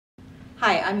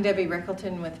Hi, I'm Debbie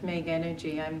Rickleton with MEG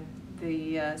Energy. I'm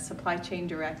the supply chain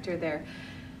director there.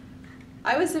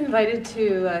 I was invited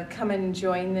to come and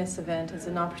join this event as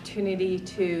an opportunity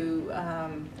to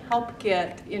help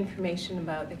get information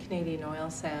about the Canadian oil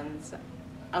sands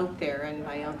out there, and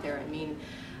by out there I mean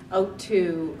out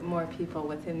to more people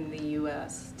within the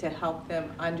U.S. to help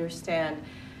them understand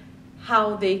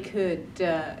how they could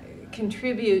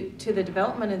contribute to the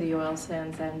development of the oil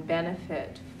sands and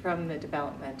benefit from the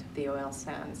development of the oil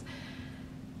sands.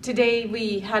 Today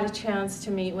we had a chance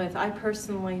to meet with, I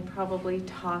personally probably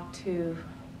talked to,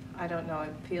 I don't know,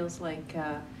 it feels like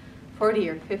 40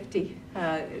 or 50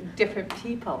 different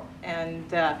people.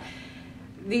 And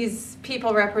these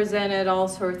people represented all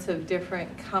sorts of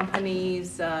different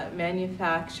companies,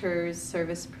 manufacturers,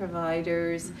 service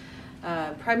providers,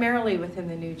 primarily within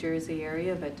the New Jersey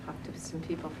area, but talked to some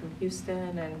people from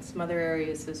Houston and some other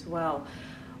areas as well.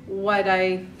 What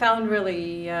I found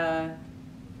really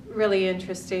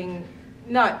interesting,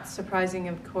 not surprising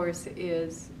of course,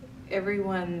 is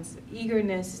everyone's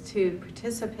eagerness to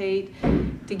participate,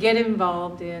 to get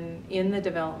involved in the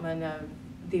development of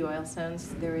the oil sands.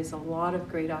 There is a lot of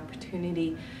great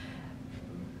opportunity.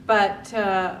 But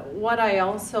what I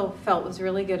also felt was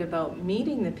really good about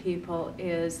meeting the people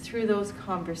is through those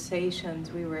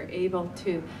conversations we were able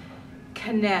to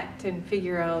connect and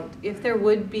figure out if there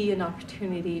would be an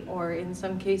opportunity, or in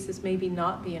some cases maybe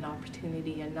not be an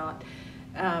opportunity, and not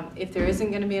if there isn't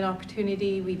going to be an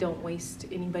opportunity, we don't waste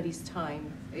anybody's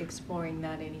time exploring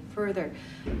that any further.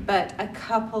 But a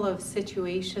couple of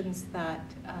situations that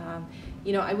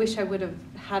you know, I wish I would have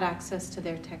had access to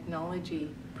their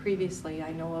technology previously.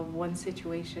 I know of one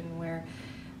situation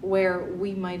where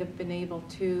we might have been able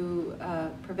to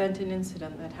prevent an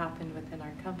incident that happened within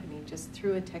our company just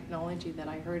through a technology that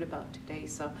I heard about today.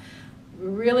 So we're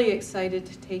really excited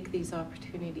to take these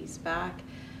opportunities back.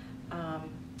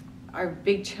 Our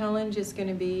big challenge is going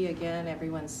to be, again,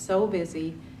 everyone's so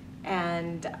busy,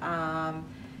 and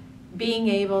being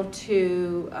able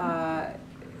to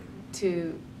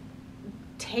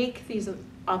take these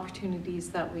opportunities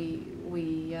that we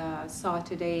saw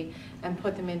today and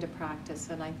put them into practice.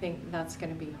 And I think that's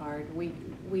going to be hard.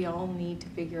 We all need to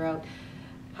figure out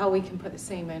how we can put the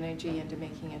same energy into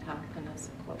making it happen as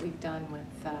what we've done with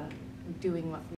doing what we